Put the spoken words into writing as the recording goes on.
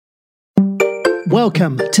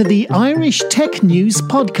Welcome to the Irish Tech News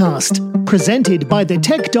Podcast, presented by the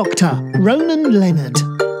Tech Doctor, Ronan Leonard.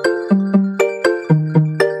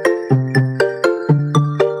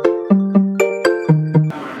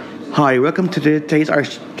 Hi, welcome to today's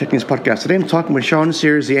Irish Tech News Podcast. Today I'm talking with Sean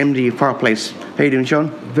Sears, the MD of Park Place. How are you doing,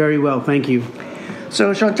 Sean? Very well, thank you.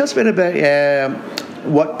 So, Sean, tell us a bit about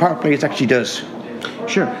what Park Place actually does.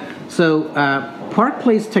 Sure. So, Park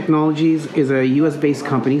Place Technologies is a U.S.-based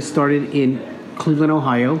company started in Cleveland,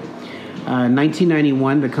 Ohio.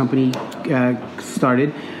 1991, the company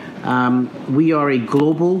started. We are a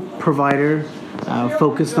global provider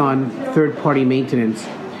focused on third-party maintenance.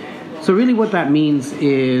 So really what that means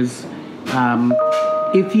is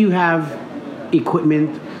if you have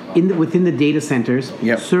equipment within the data centers,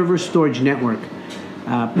 server storage network,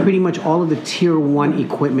 pretty much all of the tier 1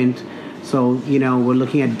 equipment. So, we're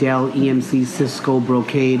looking at Dell, EMC, Cisco,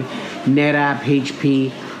 Brocade, NetApp,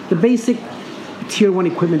 HP, the basic tier 1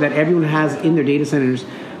 equipment that everyone has in their data centers.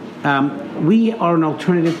 We are an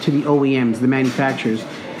alternative to the OEMs, the manufacturers.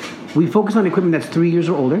 We focus on equipment that's 3 years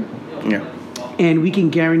or older. Yeah. And we can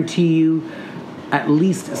guarantee you at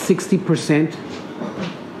least 60%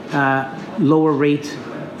 lower rate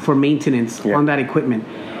for maintenance on that equipment.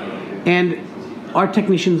 And our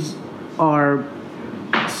technicians are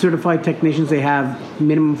certified technicians. They have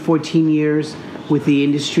minimum 14 years with the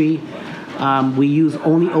industry. We use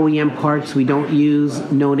only OEM parts. We don't use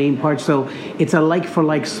no-name parts. So it's a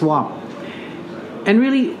like-for-like swap. And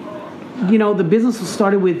really, the business was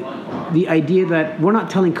started with the idea that we're not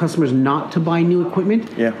telling customers not to buy new equipment.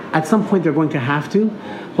 Yeah. At some point, they're going to have to.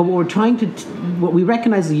 But what we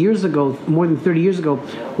recognized years ago, more than 30 years ago,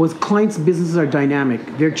 was clients' businesses are dynamic.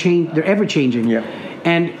 They're ever changing. Yeah.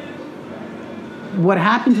 And what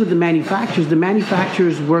happens with the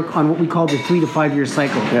manufacturers work on what we call the 3 to 5 year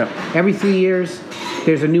cycle. Yeah. Every 3 years,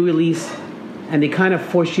 there's a new release, and they kind of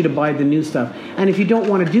force you to buy the new stuff. And if you don't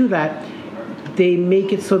want to do that, they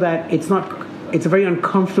make it so that it's a very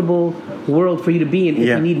uncomfortable world for you to be in if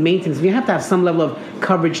you need maintenance. You have to have some level of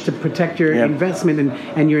coverage to protect your investment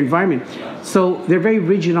and your environment. So they're very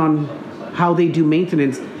rigid on how they do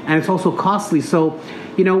maintenance, and it's also costly. So,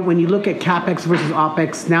 when you look at CapEx versus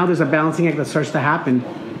OpEx, now there's a balancing act that starts to happen.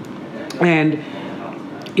 And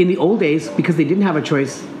in the old days, because they didn't have a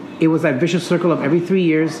choice, it was that vicious circle of every 3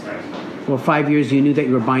 years or 5 years, you knew that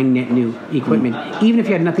you were buying net new equipment, even if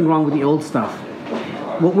you had nothing wrong with the old stuff.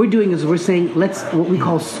 What we're doing is we're saying, let's what we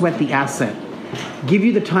call sweat the asset. Give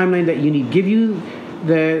you the timeline that you need. Give you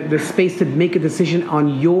the space to make a decision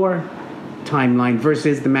on your timeline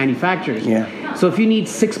versus the manufacturers. Yeah. So if you need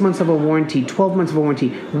 6 months of a warranty, 12 months of a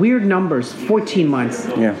warranty, weird numbers, 14 months,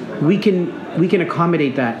 we can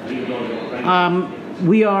accommodate that.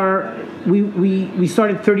 We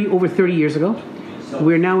started over 30 years ago.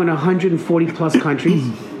 We're now in 140 plus countries.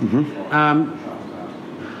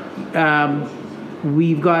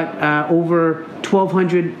 We've got over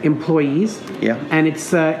 1,200 employees, and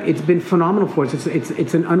it's been phenomenal for us.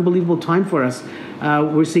 It's an unbelievable time for us.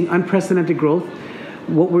 We're seeing unprecedented growth.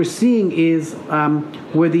 What we're seeing is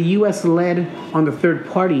where the U.S. led on the third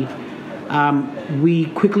party, we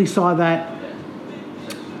quickly saw that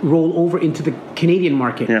roll over into the Canadian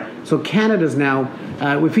market. Yeah. So Canada's now,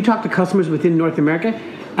 if you talk to customers within North America,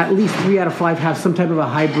 at least 3 out of 5 have some type of a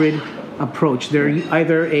hybrid approach. They're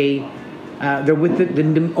either they're with the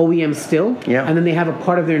OEM still, and then they have a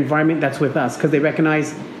part of their environment that's with us because they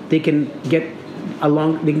recognize they can get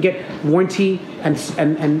warranty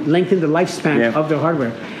and lengthen the lifespan of their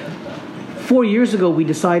hardware. 4 years ago, we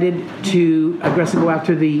decided to aggressively go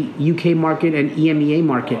after the UK market and EMEA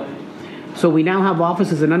market. So we now have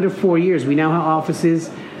offices in under 4 years. We now have offices.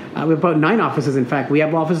 We have about 9 offices, in fact. We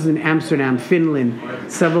have offices in Amsterdam, Finland,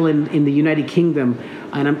 several in the United Kingdom.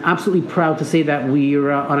 And I'm absolutely proud to say that we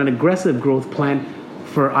are on an aggressive growth plan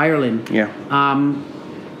for Ireland. Yeah.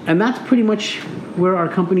 And that's pretty much where our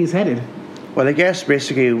company is headed. Well, I guess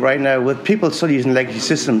basically right now, with people still using legacy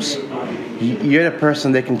systems, you're the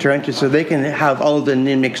person they can turn to so they can have all the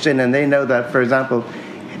new mixed in, and they know that, for example,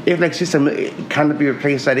 if legacy system cannot be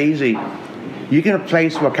replaced that easy, you can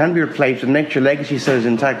replace what can be replaced and make your legacy stays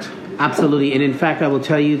intact. Absolutely. And in fact, I will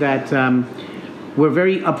tell you that we're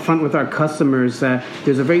very upfront with our customers.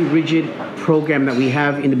 There's a very rigid program that we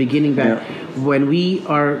have in the beginning that when we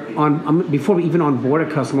are before we even onboard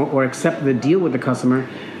a customer or accept the deal with the customer,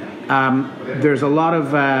 there's a lot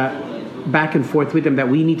of back and forth with them that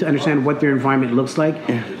we need to understand what their environment looks like.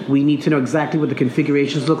 Yeah. We need to know exactly what the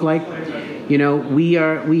configurations look like. We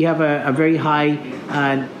have a very high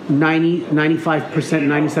 90, 95%,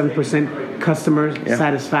 97% customer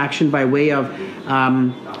satisfaction by way of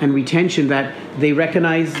and retention, that they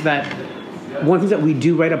recognize that one thing that we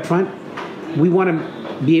do right up front, we want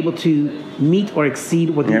to be able to meet or exceed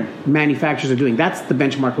what the manufacturers are doing. That's the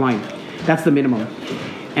benchmark line. That's the minimum.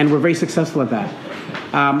 And we're very successful at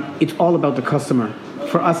that. It's all about the customer.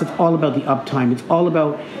 For us, it's all about the uptime. It's all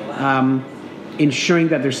about ensuring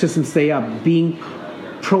that their systems stay up, being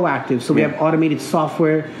proactive. So we have automated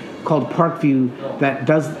software called ParkView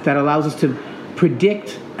that allows us to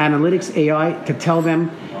predict analytics AI to tell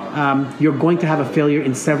them you're going to have a failure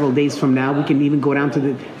in several days from now. We can even go down to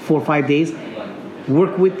the 4 or 5 days.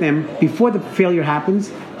 Work with them before the failure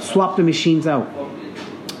happens. Swap the machines out.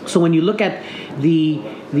 So when you look at the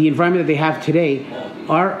environment that they have today,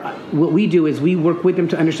 what we do is we work with them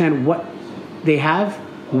to understand what they have,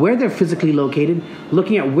 where they're physically located,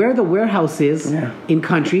 looking at where the warehouse is in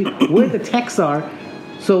country, where the techs are.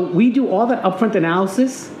 So we do all that upfront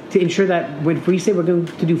analysis to ensure that when we say we're going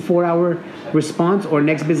to do 4-hour response or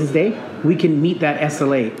next business day, we can meet that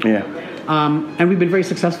SLA. Yeah. And we've been very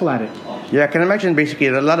successful at it. Yeah, I can imagine basically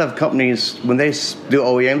a lot of companies, when they do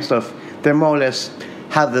OEM stuff, they more or less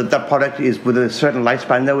have that product is with a certain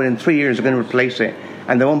lifespan. Now within 3 years they're going to replace it.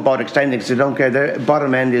 And they won't bother extending because they don't care. Their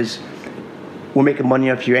bottom end is, we're making money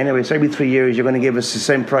off you anyway, so every 3 years you're going to give us the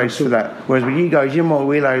same price for that. Whereas with you guys, you more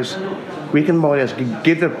realize we can more or less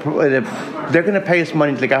give they're going to pay us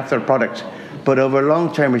money to look after their product. But over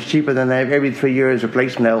long term, it's cheaper than every 3 years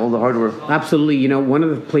replacing all the hardware. Absolutely. You know, one of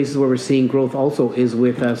the places where we're seeing growth also is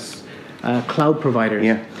with us cloud providers.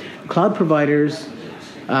 Yeah. Cloud providers,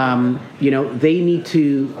 they need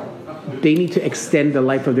to extend the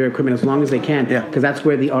life of their equipment as long as they can, because that's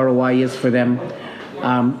where the ROI is for them.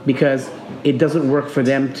 Because it doesn't work for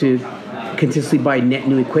them to continuously buy net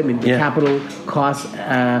new equipment. The capital cost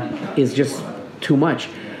is just too much.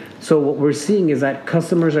 So what we're seeing is that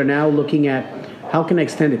customers are now looking at how can I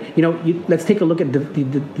extend it. Let's take a look at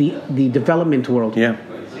the development world. Yeah.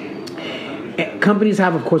 Companies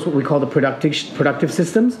have, of course, what we call the productive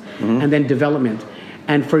systems, and then development.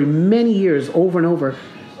 And for many years, over and over,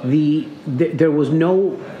 there was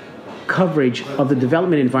no coverage of the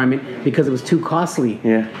development environment because it was too costly.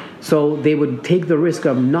 Yeah. So they would take the risk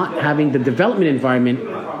of not having the development environment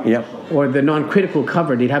or the non-critical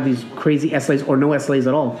covered. They'd have these crazy SLAs or no SLAs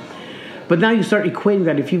at all. But now you start equating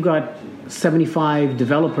that if you've got 75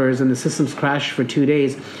 developers and the systems crash for 2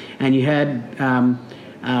 days and you had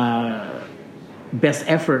best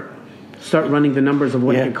effort, start running the numbers of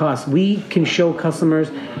what it could cost. We can show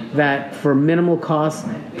customers that for minimal cost,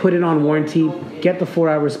 put it on warranty, get the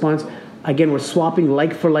 4-hour response. Again, we're swapping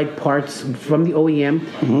like-for-like parts from the OEM.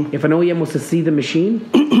 Mm-hmm. If an OEM was to see the machine,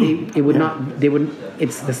 it would not. They would.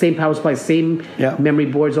 It's the same power supply, same memory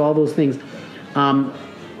boards, all those things.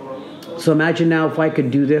 So imagine now if I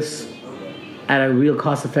could do this at a real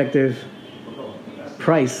cost-effective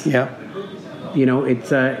price. Yeah. It's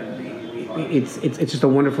just a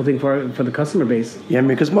wonderful thing for the customer base. Yeah,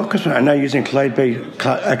 because most customers are now using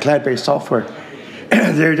cloud-based software.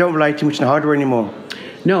 They don't rely too much on hardware anymore.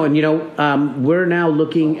 No, and we're now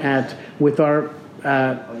looking at, with our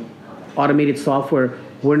automated software,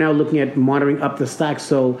 we're now looking at monitoring up the stack.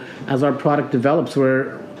 So as our product develops,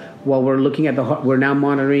 we're looking at we're now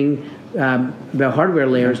monitoring the hardware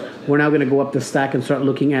layers. We're now going to go up the stack and start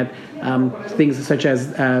looking at things such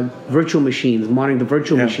as virtual machines, monitoring the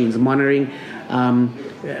virtual machines, monitoring.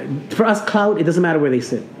 For us, cloud, it doesn't matter where they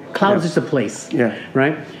sit. Cloud is just a place,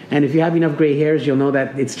 right? And if you have enough gray hairs, you'll know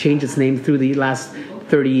that it's changed its name through the last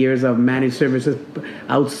 30 years of managed services,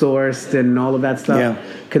 outsourced, and all of that stuff.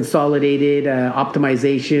 Consolidated,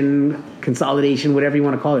 optimization, consolidation, whatever you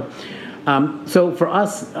want to call it. So for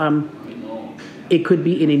us, it could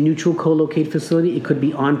be in a neutral co-locate facility. It could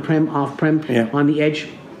be on-prem, off-prem, on the edge.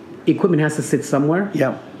 Equipment has to sit somewhere.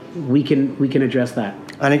 Yeah, we can address that.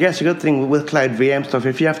 And I guess a good thing with cloud VM stuff,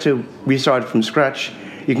 if you have to restart from scratch,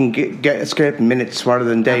 you can get escape in minutes rather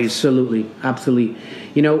than days. Absolutely.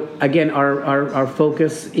 Again, our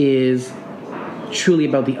focus is truly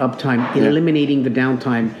about the uptime, eliminating the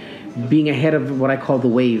downtime, being ahead of what I call the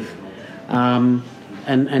wave, and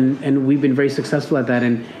we've been very successful at that.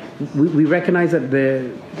 And we recognize that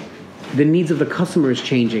the needs of the customer is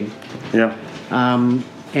changing. Yeah.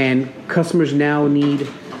 And customers now need.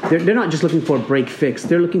 They're not just looking for a break fix.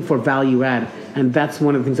 They're looking for value add, and that's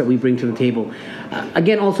one of the things that we bring to the table.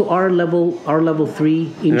 Again, also our level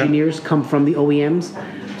 3 engineers come from the OEMs,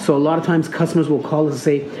 so a lot of times customers will call us and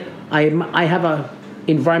say, "I have a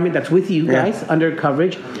environment that's with you guys under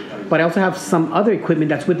coverage, but I also have some other equipment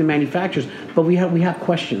that's with the manufacturers, but we have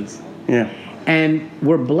questions." Yeah, and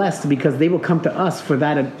we're blessed because they will come to us for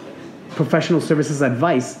that professional services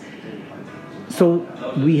advice. So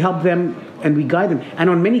we help them and we guide them. And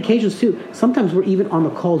on many occasions too, sometimes we're even on the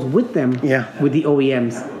calls with them, with the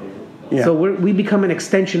OEMs. Yeah. So we become an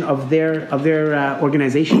extension of their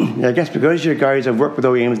organization. Yeah, I guess because you guys have worked with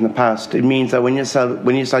OEMs in the past, it means that when you're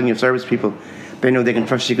selling your service people, they know they can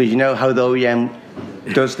trust you because you know how the OEM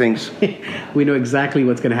does things. We know exactly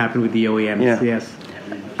what's going to happen with the OEMs. Yeah. Yes.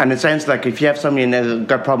 And it sounds like if you have somebody and they've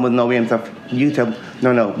got a problem with an OEM stuff, you tell them,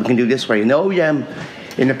 no, we can do this way. And the OEM,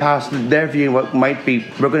 in the past, their view what might be,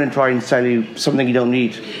 we're going to try and sell you something you don't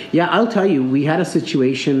need. Yeah, I'll tell you, we had a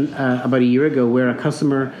situation about a year ago where a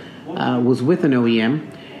customer was with an OEM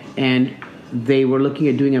and they were looking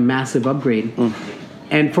at doing a massive upgrade.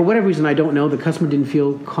 And for whatever reason, I don't know, the customer didn't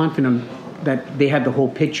feel confident that they had the whole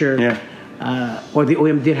picture. Or the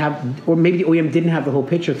OEM did have, or maybe the OEM didn't have the whole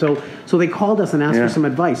picture. So they called us and asked for some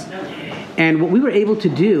advice. And what we were able to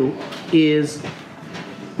do is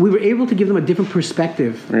we were able to give them a different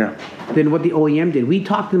perspective than what the OEM did. We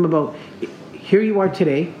talked to them about, here you are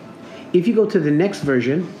today. If you go to the next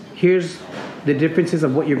version, here's the differences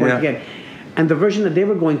of what you're going to get. And the version that they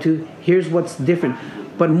were going to, here's what's different.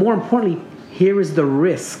 But more importantly, here is the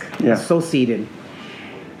risk associated.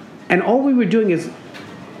 And all we were doing is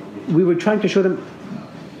we were trying to show them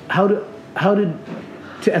how to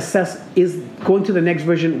assess, is going to the next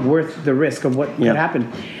version worth the risk of what could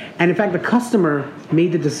happen. And in fact, the customer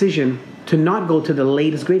made the decision to not go to the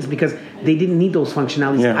latest grades because they didn't need those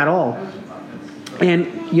functionalities at all. And,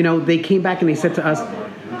 they came back and they said to us,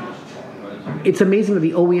 it's amazing that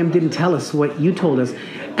the OEM didn't tell us what you told us.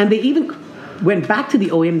 And they even went back to the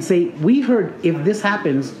OEM and say, we heard if this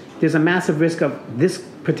happens, there's a massive risk of this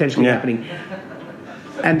potentially happening.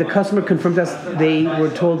 And the customer confirmed us. They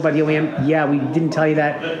were told by the OEM, we didn't tell you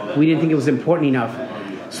that. We didn't think it was important enough.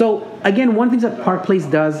 So, again, one thing that Park Place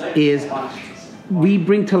does is we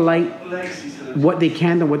bring to light what they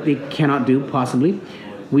can and what they cannot do, possibly.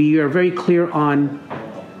 We are very clear on,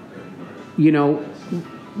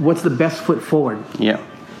 what's the best foot forward. Yeah.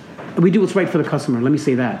 We do what's right for the customer, let me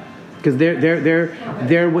say that. Because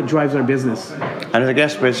they're what drives our business. And I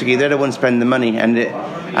guess basically they're the ones spending the money, and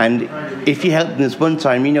if you help them this one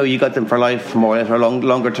time, you got them for life, more or less, or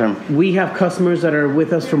longer term. We have customers that are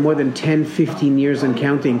with us for more than 10, 15 years and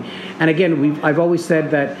counting. And again, I've always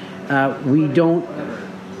said that we're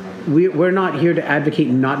not here to advocate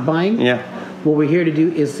not buying. Yeah. What we're here to do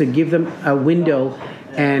is to give them a window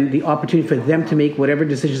and the opportunity for them to make whatever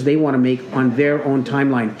decisions they want to make on their own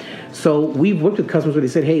timeline. So we've worked with customers where they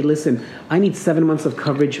said, hey, listen, I need 7 months of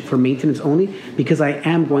coverage for maintenance only because I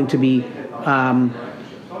am going to be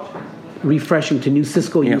refreshing to new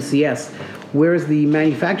Cisco UCS. Whereas the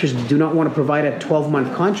manufacturers do not want to provide a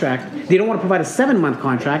 12-month contract. They don't want to provide a 7-month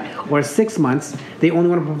contract or 6 months. They only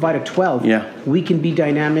want to provide a 12. Yeah. We can be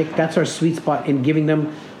dynamic. That's our sweet spot in giving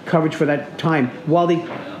them coverage for that time while they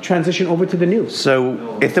transition over to the new.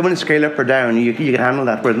 So if they want to scale up or down, you can handle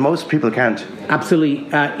that, whereas most people can't. Absolutely.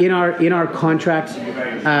 In our contracts,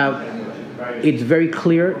 it's very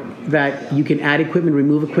clear that you can add equipment,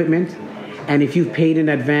 remove equipment, and if you've paid in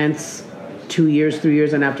advance 2 years, 3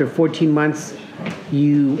 years, and after 14 months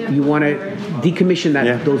you want to decommission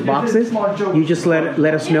those boxes, you just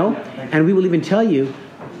let us know, and we will even tell you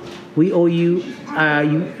we owe you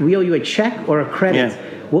a check or a credit.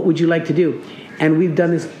 What would you like to do? And we've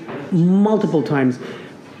done this multiple times.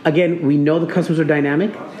 Again, we know the customers are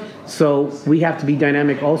dynamic, so we have to be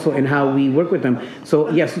dynamic also in how we work with them. So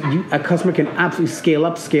yes, a customer can absolutely scale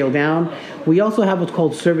up, scale down. We also have what's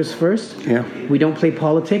called service first. Yeah. We don't play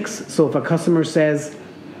politics. So if a customer says,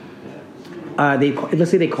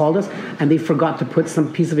 let's say they called us and they forgot to put some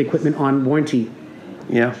piece of equipment on warranty,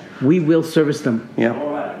 we will service them.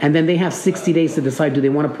 Yeah. And then they have 60 days to decide, do they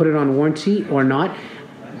want to put it on warranty or not?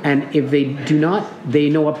 And if they do not, they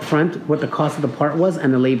know up front what the cost of the part was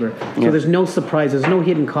and the labor. So there's no surprise. There's no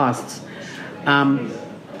hidden costs.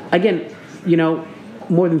 Again,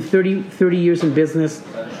 more than 30 years in business,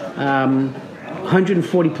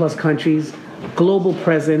 140 plus countries, global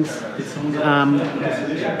presence,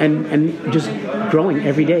 and just growing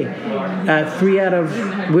every day.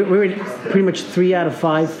 We're in pretty much 3 out of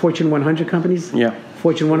 5 Fortune 100 companies. Yeah.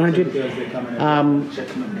 Fortune 100.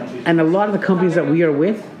 And a lot of the companies that we are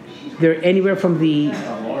with, they're anywhere from the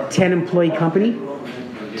 10-employee company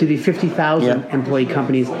to the 50,000 employee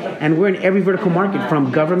companies. And we're in every vertical market, from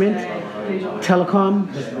government, telecom,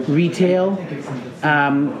 retail,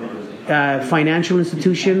 financial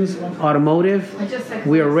institutions, automotive.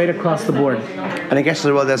 We are right across the board. And I guess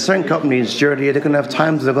as well, there's certain companies, they're going to have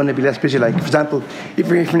times they're going to be less busy. Like, for example, if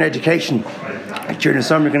you're in education, during the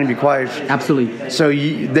summer, you're going to be quiet. Absolutely. So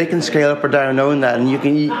they can scale up or down knowing that, and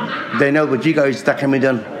they know with you guys that can be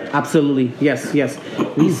done. Absolutely, yes.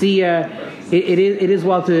 We see it is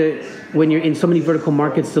well to, when you're in so many vertical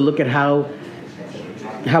markets, to look at how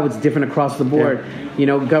it's different across the board.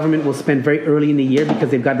 Yeah. Government will spend very early in the year because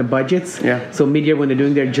they've got the budgets. Yeah. So mid-year, when they're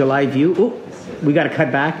doing their July view, we got to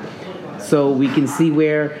cut back. So we can see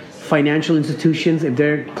where financial institutions, if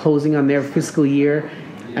they're closing on their fiscal year,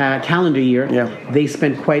 calendar year, they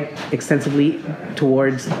spend quite extensively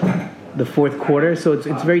towards the fourth quarter. So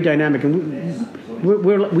it's very dynamic, and we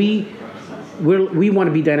want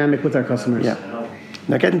to be dynamic with our customers. Yeah.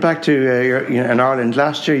 Now, getting back to in Ireland,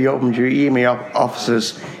 last year you opened your EMEA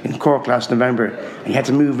offices in Cork last November, and you had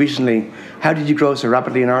to move recently. How did you grow so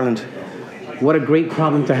rapidly in Ireland? What a great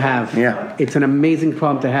problem to have. Yeah. It's an amazing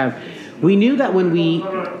problem to have. We knew that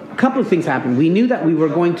a couple of things happened. We knew that we were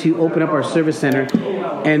going to open up our service center,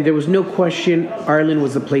 and there was no question Ireland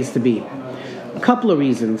was the place to be. A couple of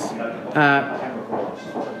reasons.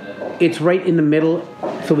 It's right in the middle,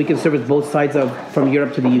 so we can service both sides from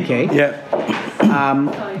Europe to the UK. Yeah.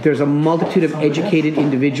 There's a multitude of educated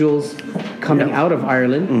individuals coming out of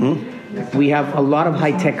Ireland. Mm-hmm. We have a lot of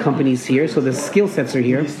high-tech companies here, so the skill sets are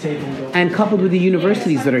here, and coupled with the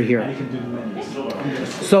universities that are here.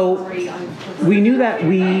 So we knew that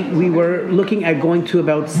we were looking at going to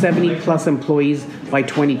about 70-plus employees by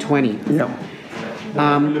 2020. Yeah.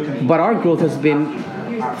 But our growth has been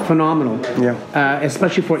phenomenal,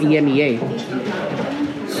 especially for EMEA.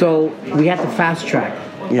 So we had to fast track.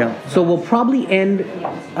 Yeah. So we'll probably end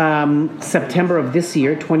September of this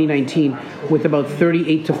year, 2019, with about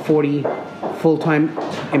 38 to 40 full-time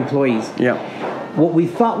employees. Yeah. What we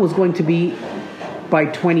thought was going to be by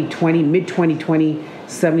 2020, mid-2020,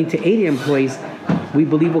 70 to 80 employees, we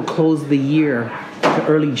believe we'll close the year to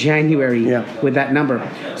early January with that number.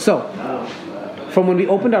 So from when we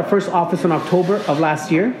opened our first office in October of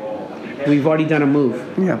last year, we've already done a move.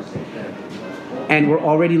 Yeah. And we're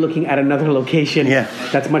already looking at another location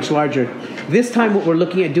that's much larger. This time what we're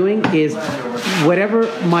looking at doing is whatever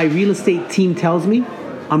my real estate team tells me,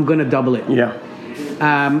 I'm going to double it. Yeah.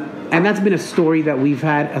 And that's been a story that we've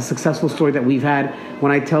had, a successful story that we've had.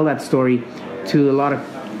 When I tell that story to a lot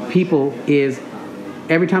of people is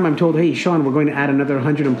every time I'm told, hey, Sean, we're going to add another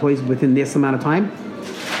 100 employees within this amount of time,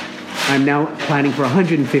 I'm now planning for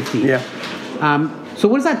 150. Yeah. So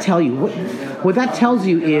what does that tell you? What that tells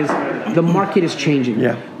you is the market is changing.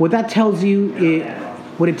 Yeah. What that tells you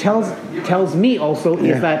what it tells me also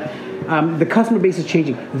is that the customer base is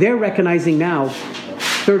changing. They're recognizing now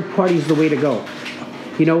third party is the way to go.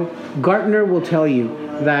 Gartner will tell you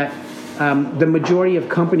that the majority of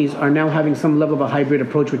companies are now having some level of a hybrid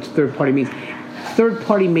approach, which third party means. Third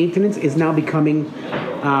party maintenance is now becoming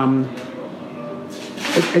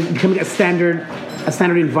a standard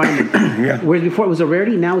environment. Whereas before it was a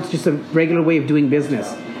rarity, now it's just a regular way of doing business.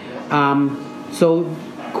 So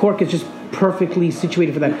Cork is just perfectly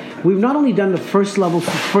situated for that. We've not only done the first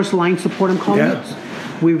line support, I'm calling it.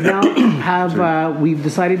 We've now we've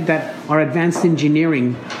decided that our advanced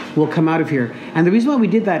engineering will come out of here. And the reason why we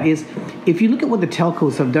did that is, if you look at what the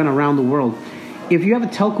telcos have done around the world, if you have a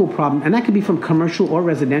telco problem, and that could be from commercial or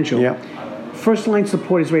residential, first line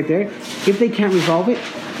support is right there. If they can't resolve it,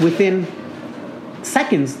 within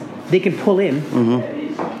seconds, they can pull in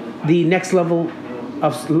the next level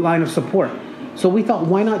of line of support. So we thought,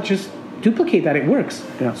 why not just duplicate that? It works.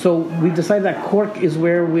 Yeah. So we've decided that Cork is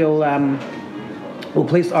where we'll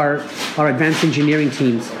place our advanced engineering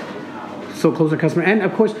teams. So close our customer. And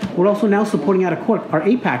of course, we're also now supporting out of Cork our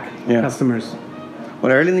APAC customers.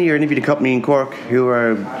 Well, early in the year, I interviewed a company in Cork who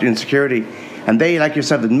are doing security, and they, like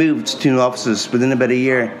yourself, had moved to new offices within about a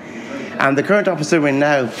year. And the current office they're in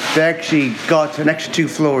now, they actually got an extra 2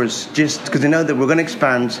 floors just because they know that we're going to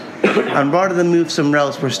expand. And rather than move somewhere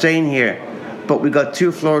else, we're staying here. But we got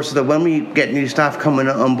 2 floors so that when we get new staff coming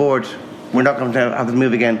on board, we're not going to have to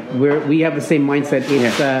move again. We have the same mindset.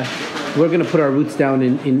 It's we're going to put our roots down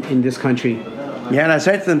in this country. Yeah, and I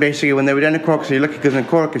said to them basically when they were down in Cork, so you're lucky because in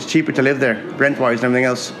Cork it's cheaper to live there, rent-wise and everything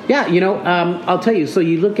else. Yeah, I'll tell you. So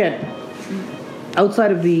you look at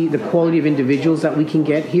outside of the quality of individuals that we can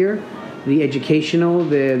get here, the educational,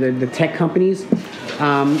 the tech companies,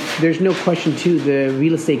 there's no question too, the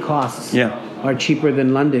real estate costs are cheaper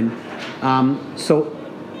than London. So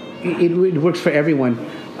it works for everyone.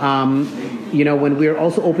 When we're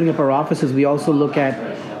also opening up our offices, we also look at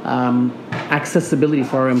accessibility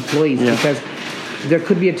for our employees because there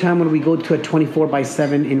could be a time when we go to a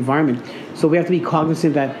 24/7 environment. So we have to be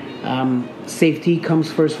cognizant that safety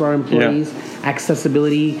comes first for our employees.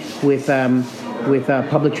 Accessibility with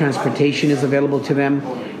public transportation is available to them.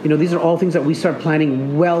 These are all things that we start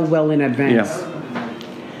planning well in advance.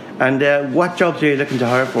 Yeah. And what jobs are you looking to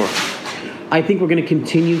hire for? I think we're going to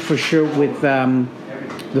continue for sure with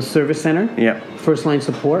the service center, first line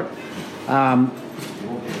support.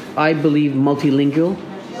 I believe multilingual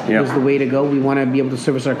is the way to go. We want to be able to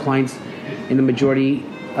service our clients in the majority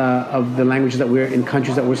of the languages that we're in,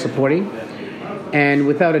 countries that we're supporting. And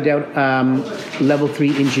without a doubt, level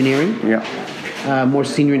 3 engineering, more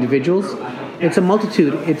senior individuals. It's a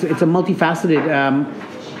multitude. It's a multifaceted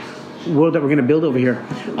world that we're going to build over here.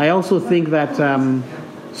 I also think that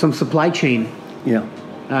some supply chain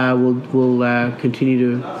will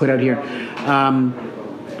continue to put out here.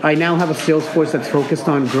 I now have a sales force that's focused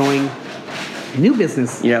on growing new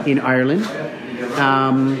business in Ireland.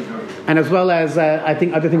 And as well as, I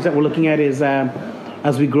think other things that we're looking at is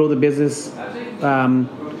as we grow the business,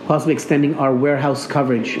 possibly extending our warehouse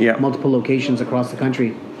coverage, multiple locations across the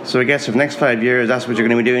country. So I guess for the next 5 years, that's what you're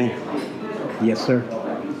going to be doing? Yes, sir.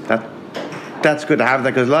 That's good to have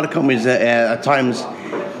that, because a lot of companies at times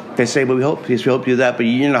they say, well, we hope this, we hope you do that, but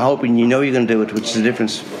you're not hoping, you know you're going to do it, which is the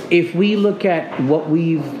difference. If we look at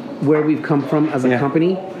where we've come from as a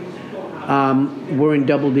company, we're in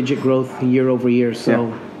double-digit growth year over year.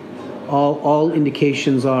 So all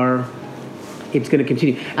indications are it's going to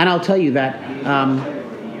continue. And I'll tell you that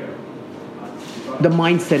the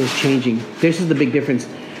mindset is changing. This is the big difference.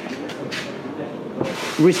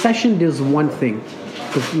 Recession does one thing.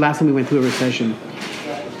 The last time we went through a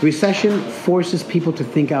recession forces people to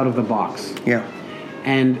think out of the box.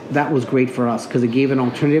 And that was great for us because it gave an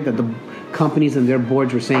alternative that the companies and their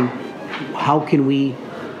boards were saying, how can we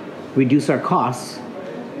reduce our costs?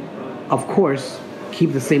 Of course,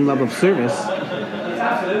 keep the same level of service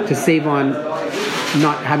to save on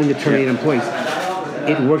not having to terminate employees.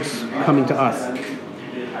 It works coming to us.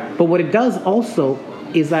 But what it does also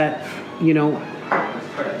is that,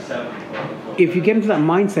 if you get into that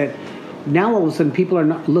mindset, now all of a sudden people are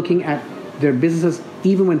not looking at their businesses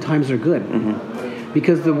even when times are good.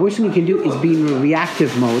 Because the worst thing you can do is be in a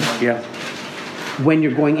reactive mode when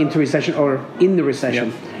you're going into recession or in the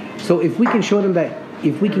recession. So if we can show them that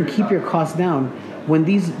if we can keep your costs down, when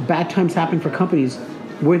these bad times happen for companies,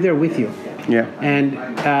 we're there with you. And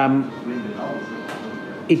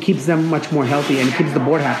it keeps them much more healthy and it keeps the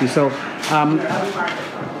board happy. So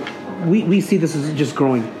we see this as just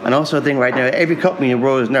growing. And also I think right now, every company in the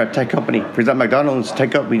world is now a tech company. For example, McDonald's,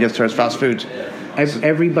 tech company just serves fast food.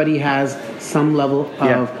 Everybody has some level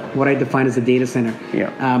of what I define as a data center.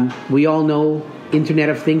 We all know Internet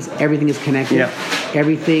of Things, everything is connected.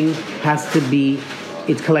 Everything has to be,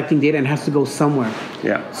 it's collecting data and has to go somewhere.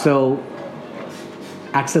 So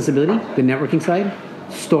accessibility, the networking side,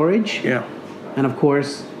 storage, and of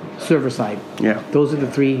course, server side. Those are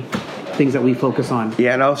the three things that we focus on.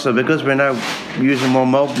 And also because we're now using more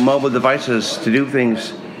mobile devices to do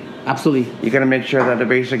things. Absolutely. You got to make sure that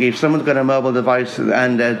basically if someone's got a mobile device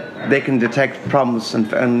and they can detect problems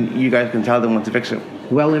and you guys can tell them when to fix it.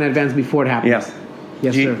 Well in advance before it happens.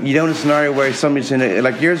 Yes, sir. You know in a scenario where somebody's in a,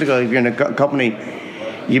 like years ago, if you're in a company,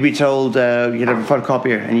 you'd be told you'd have a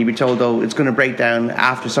photocopier and you'd be told, oh, it's going to break down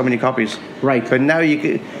after so many copies. Right. But now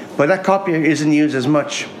but that copier isn't used as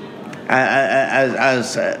much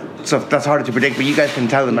as so that's harder to predict. But you guys can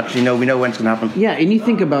tell them actually. We know when it's going to happen. Yeah, and you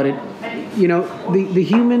think about it. The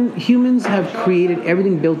humans have created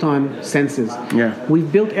everything built on senses.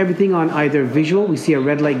 We've built everything on either visual. We see a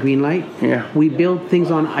red light, green light. We built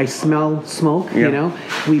things on I smell smoke.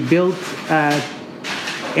 We built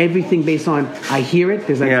everything based on I hear it.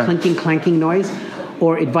 There's a clanking noise,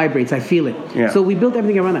 or it vibrates. I feel it. So we built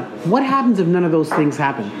everything around that. What happens if none of those things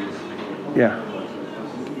happen?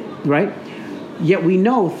 Right? Yet we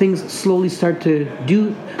know things slowly start to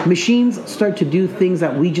do, machines start to do things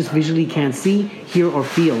that we just visually can't see, hear, or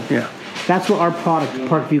feel. That's where our product,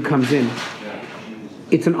 Parkview, comes in.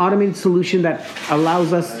 It's an automated solution that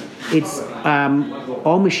allows us, it's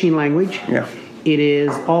all machine language. It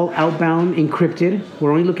is all outbound, encrypted.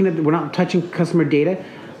 We're not touching customer data.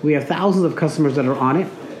 We have thousands of customers that are on it.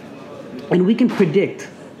 And we can predict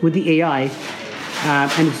with the AI,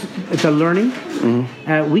 and it's a learning.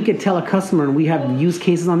 We could tell a customer, and we have use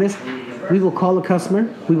cases on this. We will call a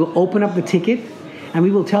customer, we will open up the ticket, and we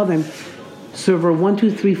will tell them, server 1,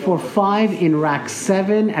 2, 3, 4, 5 in rack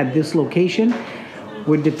 7 at this location.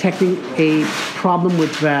 We're detecting a problem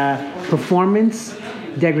with performance,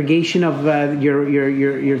 degradation of your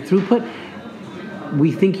throughput.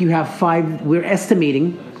 We think you have 5. We're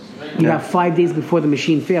estimating you have 5 days before the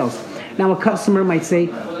machine fails. Now, a customer might say,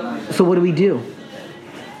 so what do?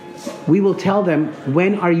 We will tell them,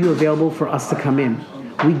 when are you available for us to come in?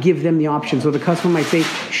 We give them the option. So the customer might say,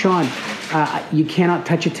 Sean, you cannot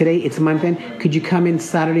touch it today. It's month end. Could you come in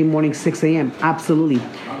Saturday morning, 6 a.m.? Absolutely.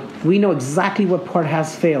 We know exactly what part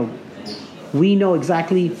has failed. we know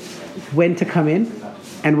exactly when to come in,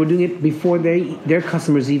 and we're doing it before their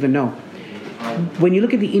customers even know. When you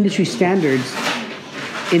look at the industry standards,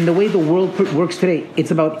 in the way the world works today,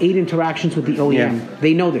 it's about 8 interactions with the OEM. Yeah.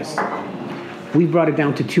 They know this. We brought it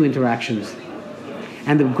down to 2 interactions.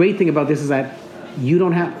 And the great thing about this is that you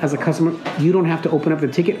don't have, as a customer, you don't have to open up the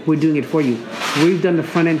ticket. We're doing it for you. We've done the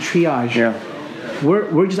front-end triage. Yeah.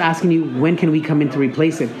 We're just asking you, when can we come in to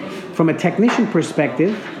replace it? From a technician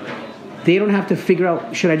perspective, they don't have to figure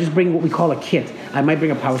out, should I just bring what we call a kit? I might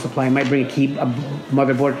bring a power supply, I might bring a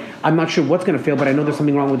motherboard. I'm not sure what's going to fail, but I know there's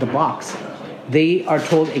something wrong with the box. They are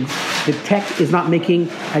told, the tech is not making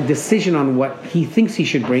a decision on what he thinks he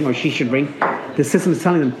should bring or she should bring. The system is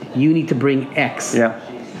telling them, you need to bring X. Yeah.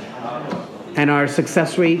 And our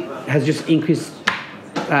success rate has just increased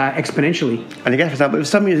exponentially. And again, for example, if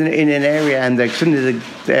somebody's in an area and suddenly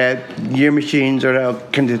the gear machines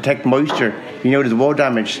can detect moisture, there's wall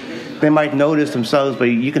damage, they might notice themselves, but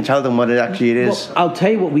you can tell them what it actually is. Well, I'll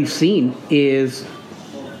tell you what we've seen is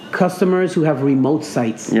customers who have remote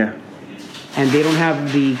sites. Yeah. And they don't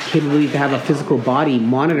have the capability to have a physical body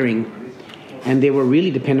monitoring, and they were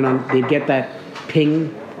really dependent on, they'd get that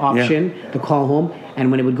ping option to call home,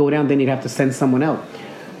 and when it would go down, then you'd have to send someone out.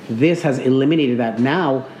 This has eliminated that.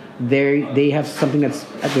 Now they have something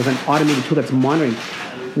there's an automated tool that's monitoring.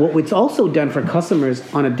 What it's also done for customers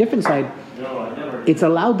on a different side, it's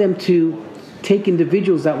allowed them to take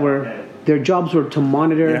individuals that their jobs were to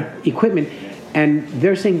monitor equipment, and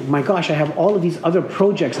they're saying, my gosh, I have all of these other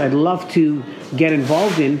projects I'd love to get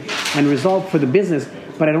involved in and resolve for the business,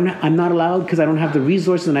 but I'm not allowed because I don't have the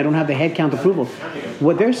resources and I don't have the headcount approval.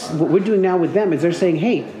 What we're doing now with them is they're saying,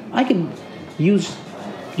 hey, I can use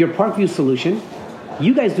your Parkview solution.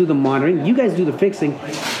 You guys do the monitoring. You guys do the fixing.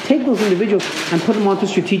 Take those individuals and put them onto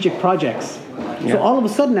strategic projects. Yeah. So all of a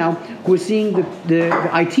sudden now, we're seeing the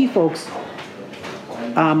IT folks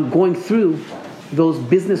going through those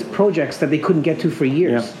business projects that they couldn't get to for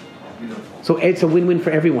years. Yeah. So it's a win-win for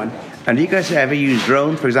everyone. And do you guys ever use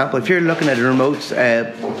drones? For example, if you're looking at a remote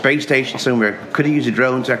base station somewhere, could you use a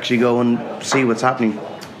drone to actually go and see what's happening?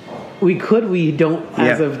 We don't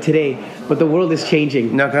as of today, but the world is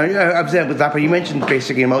changing. No, I was with that, but you mentioned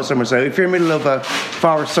basically remote somewhere. So if you're in the middle of a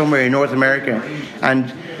forest somewhere in North America,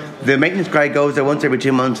 and the maintenance guy goes there once every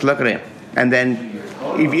 2 months to look at it, and then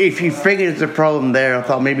if you figured there's a problem there, I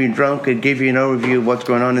thought maybe a drone could give you an overview of what's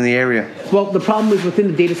going on in the area. Well, the problem is within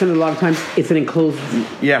the data center, a lot of times it's an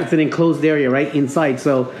enclosed area, right, inside.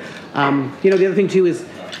 So, the other thing too is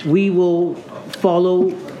we will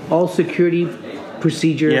follow all security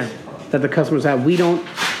procedures that the customers have. We don't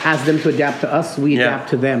ask them to adapt to us, we adapt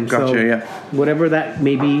to them. Gotcha, whatever that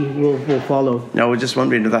may be, we'll follow. No, I was just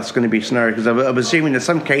wondering if that's going to be a scenario, because I was assuming in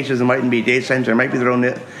some cases it mightn't be a data center, it might be their own,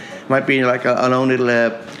 might be like an own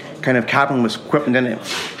little kind of cabin with equipment in it.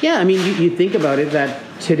 Yeah, I mean, you think about it, that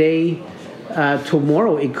today,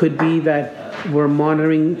 tomorrow, it could be that we're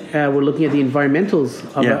monitoring, we're looking at the environmentals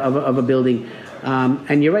of a building.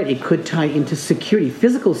 And you're right, it could tie into security,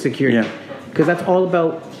 physical security, because that's all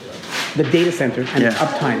about the data center and the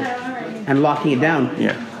uptime and locking it down.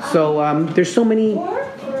 Yeah. So there's so many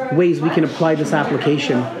ways we can apply this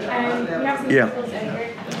application. Yeah.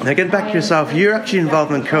 Now, getting back to yourself, you're actually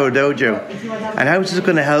involved in CoderDojo, and how is this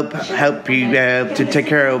going to help you to take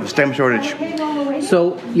care of STEM shortage?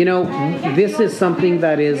 So, this is something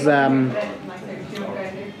that is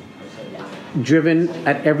driven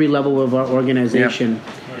at every level of our organization.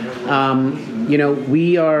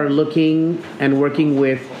 We are looking and working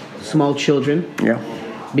with small children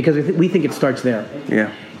because we think it starts there. Yeah.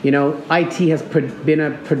 IT has been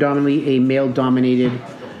a predominantly a male-dominated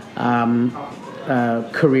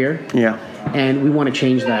career. Yeah. And we want to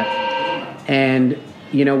change that. And,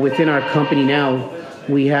 within our company now,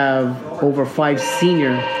 we have over 5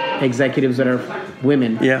 senior executives that are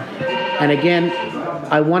women. Yeah. And again,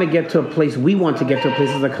 we want to get to a place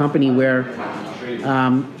as a company where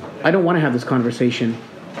I don't want to have this conversation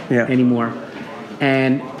anymore.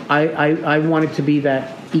 And I want it to be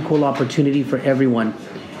that equal opportunity for everyone.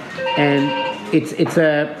 And it's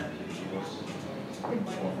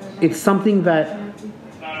something that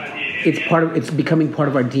it's becoming part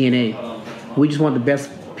of our DNA. We just want the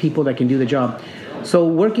best people that can do the job. So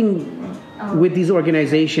working with these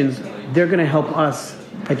organizations, they're going to help us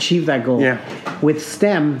achieve that goal. Yeah. With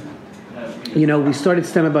STEM, we started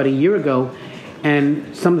STEM about a year ago,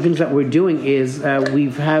 and some of the things that we're doing is we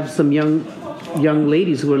have some young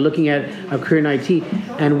ladies who are looking at a career in IT,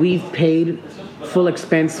 and we've paid full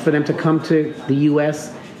expense for them to come to the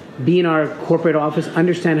U.S., be in our corporate office,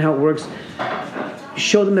 understand how it works,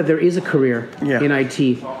 show them that there is a career in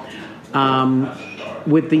IT.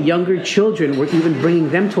 with the younger children, we're even bringing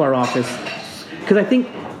them to our office because I think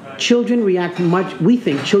children react much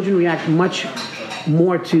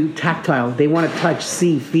more to tactile. They want to touch,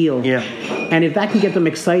 see, feel. Yeah. And if that can get them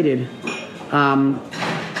excited,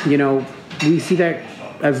 we see that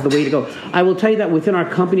as the way to go. I will tell you that within our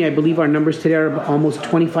company, I believe our numbers today are almost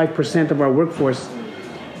 25% of our workforce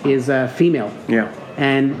is female. Yeah.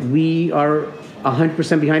 And we are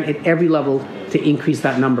 100% behind at every level to increase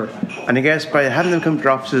that number. And I guess by having them come to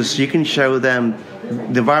offices, you can show them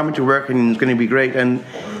the environment you're working in is going to be great and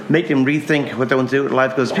make them rethink what they want to do with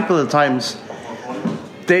life. Because people at times,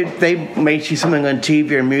 they may see something on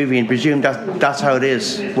TV or movie and presume that's how it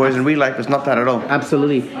is. Whereas in real life, it's not that at all.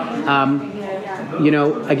 Absolutely.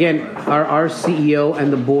 Again, our CEO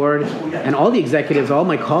and the board and all the executives, all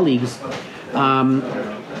my colleagues,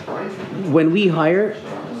 when we hire,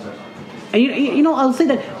 and I'll say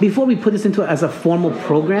that before we put this into as a formal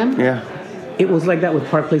program, it was like that with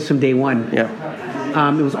Park Place from day one. Yeah.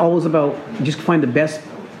 It was always about just find the best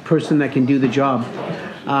person that can do the job.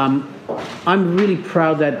 I'm really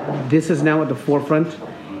proud that this is now at the forefront.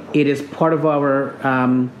 It is part of our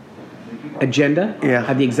agenda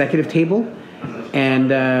at the executive table,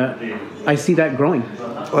 and I see that growing.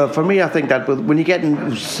 Well, for me, I think that when you get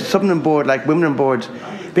someone on board, like women on board,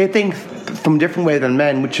 they think from a different way than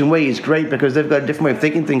men, which in a way is great because they've got a different way of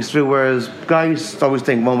thinking things through, whereas guys always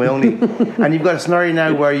think one way only. And you've got a scenario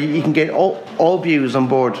now where you can get all views on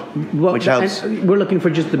board, which helps. We're looking for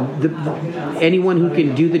just anyone who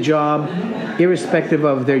can do the job, irrespective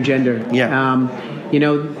of their gender. Yeah.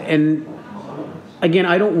 And again,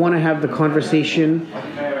 I don't want to have the conversation.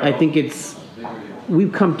 I think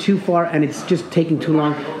we've come too far and it's just taking too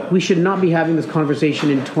long. We should not be having this conversation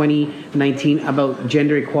in 2019 about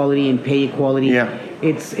gender equality and pay equality. Yeah.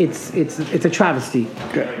 It's a travesty.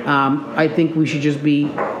 Okay. I think we should just be,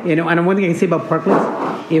 and one thing I can say about Park Place,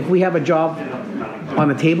 if we have a job on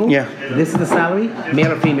the table, this is the salary,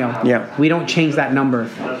 male or female. Yeah. We don't change that number.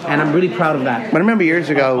 And I'm really proud of that. I remember years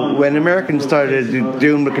ago when Americans started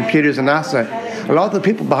doing the computers in NASA, a lot of the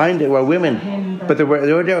people behind it were women. But they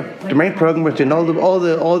were the main programmers doing all the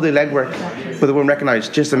legwork, but they weren't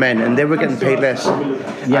recognised, just the men, and they were getting paid less.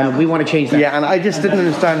 Yeah, and we want to change that. Yeah, and I just didn't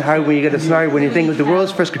understand how when you get a scenario when you think the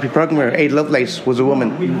world's first computer programmer, Ada Lovelace, was a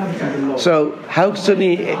woman. So how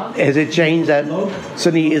suddenly has it changed that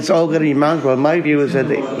suddenly it's all going to be man's world? My view is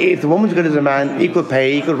that if the woman's good as a man, equal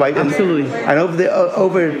pay, equal right. Absolutely. And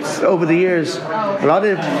over the years, a lot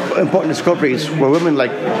of important discoveries were women,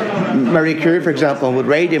 like Marie Curie, for example, with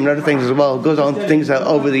radium and other things as well, goes on things that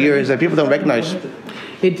over the years that people don't recognise.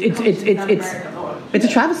 It's a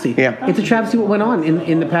travesty. Yeah. It's a travesty what went on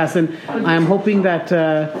in the past, and I'm hoping that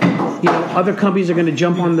other companies are going to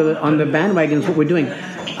jump on the bandwagons what we're doing.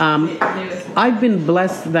 I've been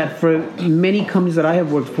blessed that for many companies that I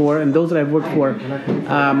have worked for and those that I've worked for,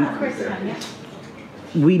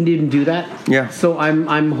 we didn't do that. Yeah. So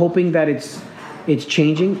I'm hoping that it's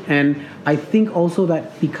changing, and I think also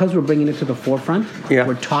that because we're bringing it to the forefront,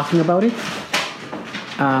 we're talking about it,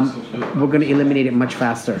 we're going to eliminate it much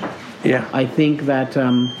faster. Yeah. I think that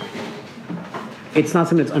it's not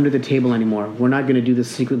something that's under the table anymore. We're not going to do this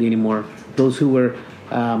secretly anymore. Those who were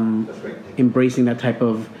embracing that type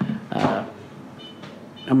of,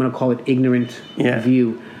 I'm going to call it ignorant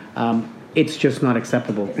view, it's just not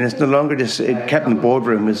acceptable. And it's no longer just kept in the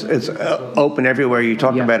boardroom. It's open everywhere you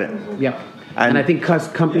talk about it. Yeah. And I think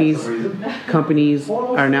companies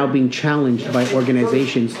are now being challenged by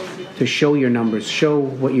organizations to show your numbers, show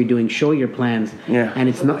what you're doing, show your plans. Yeah. And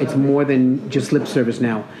it's more than just lip service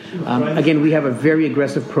now. Again, we have a very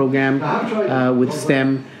aggressive program with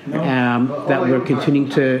STEM that we're continuing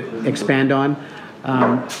to expand on.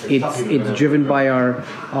 It's driven by our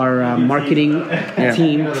marketing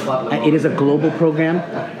team. It is a global program,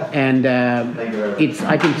 and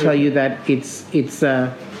I can tell you that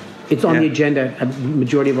it's on the agenda at the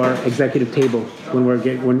majority of our executive table when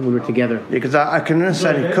we're together. Because I can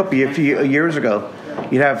understand a few years ago,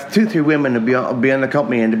 you'd have 2-3 women to be on the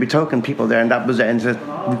company, and there'd be token people there, and that was it. And said,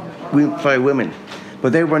 we employ women,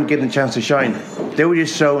 but they weren't given a chance to shine. They were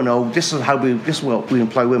just showing, this is what we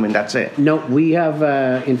employ women. That's it. No, we have.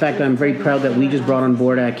 In fact, I'm very proud that we just brought on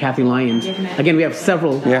board Kathy Lyons. Again, we have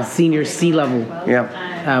several senior C-level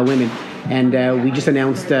women, and we just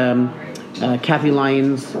announced. Kathy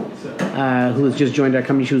Lyons, who has just joined our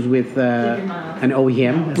company, she was with an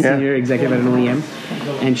OEM, a senior executive at an OEM,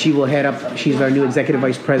 and she will head up. She's our new executive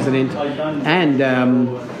vice president and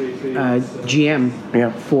GM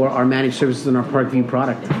for our managed services and our Parkview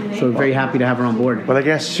product. So we're very happy to have her on board. Well, I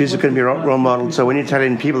guess she's going to be a role model. So when you're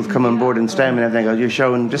telling people to come on board in STEM and everything, you're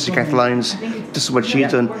showing this is Kath Lyons, this is what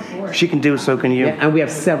she's done. If she can do it, so can you. Yeah, and we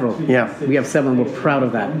have several. Yeah. We have several, and we're proud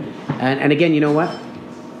of that. And again, you know what?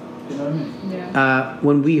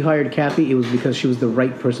 When we hired Kathy, it was because she was the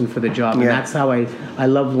right person for the job. And that's how I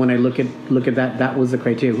love when I look at that. That was the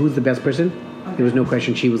criteria. Who's the best person? There was no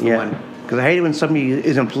question she was the one. Because I hate it when somebody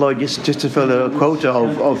is employed just to fill a quota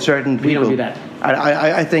of certain people. We don't do that.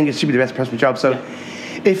 I think it should be the best person for the job. So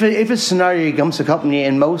if a scenario comes to a company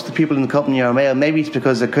and most of the people in the company are male, maybe it's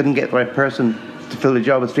because they couldn't get the right person to fill the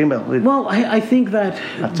job as female. Well, I think that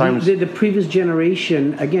at times the previous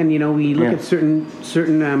generation, again, we look at certain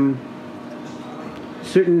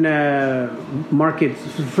markets,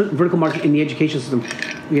 vertical market in the education system.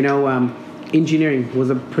 Engineering was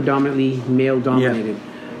a predominantly male-dominated.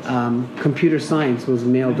 Computer science was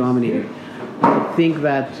male-dominated. I think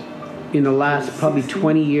that in the last probably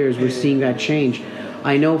 20 years, we're seeing that change.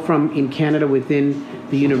 I know in Canada within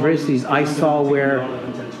the universities, I saw where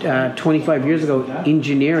 25 years ago,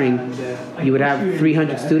 engineering, you would have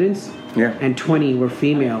 300 students and 20 were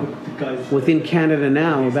female. Within Canada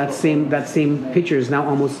now, that same picture is now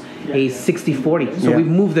almost a 60-40. So we've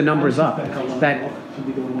moved the numbers up. That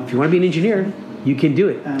if you want to be an engineer, you can do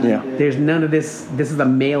it. There's none of this is a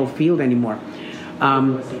male field anymore.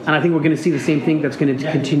 And I think we're going to see the same thing that's going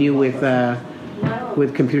to continue with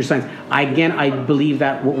computer science. I believe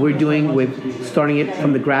that what we're doing with starting it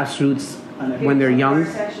from the grassroots when they're young,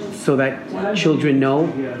 so that children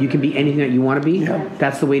know you can be anything that you want to be,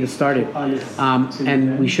 that's the way to start it.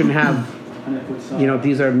 And we shouldn't have,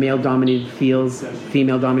 these are male-dominated fields,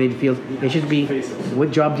 female-dominated fields. It should be,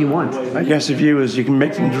 what job do you want? I guess the view is you can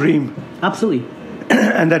make them dream. Absolutely.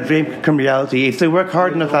 And that dream can become reality. If they work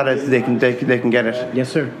hard enough at it, they can get it. Yes,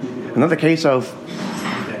 sir. Another case of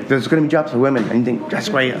there's going to be jobs for women, and you think that's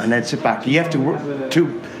great, and then sit back. You have to work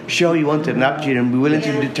to show you want an opportunity and be willing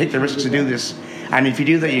to take the risks to do this. And if you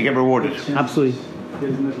do that, you get rewarded. Absolutely.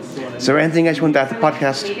 Is there anything else you want to add to the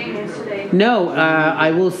podcast? No,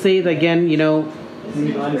 I will say that again,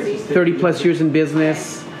 30 plus years in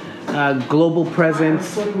business, global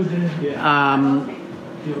presence.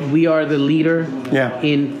 We are the leader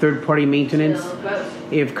in third-party maintenance.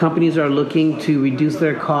 If companies are looking to reduce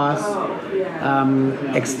their costs,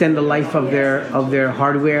 extend the life of their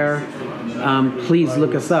hardware, please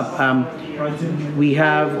look us up. We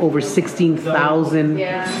have over 16,000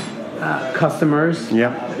 customers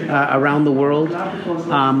around the world,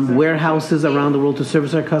 warehouses around the world to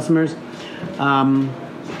service our customers.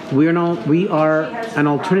 We are an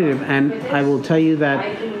alternative, and I will tell you that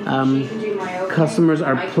customers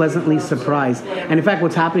are pleasantly surprised. And in fact,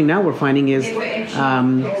 what's happening now, we're finding is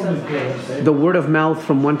the word of mouth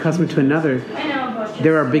from one customer to another.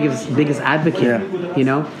 They're our biggest advocate.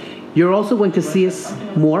 You're also going to see us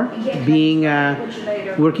more being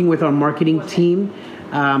working with our marketing team.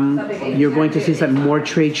 You're going to see us at more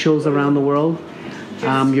trade shows around the world.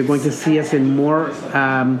 You're going to see us in more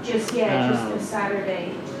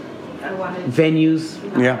venues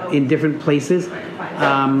in different places.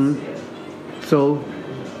 So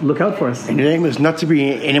look out for us. And your aim is not to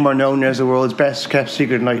be any more known as the world's best kept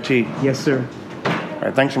secret in IT. Yes, sir. All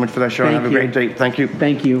right, thanks so much for that, Sean. Have a great day. Thank you.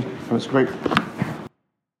 Thank you. That was great.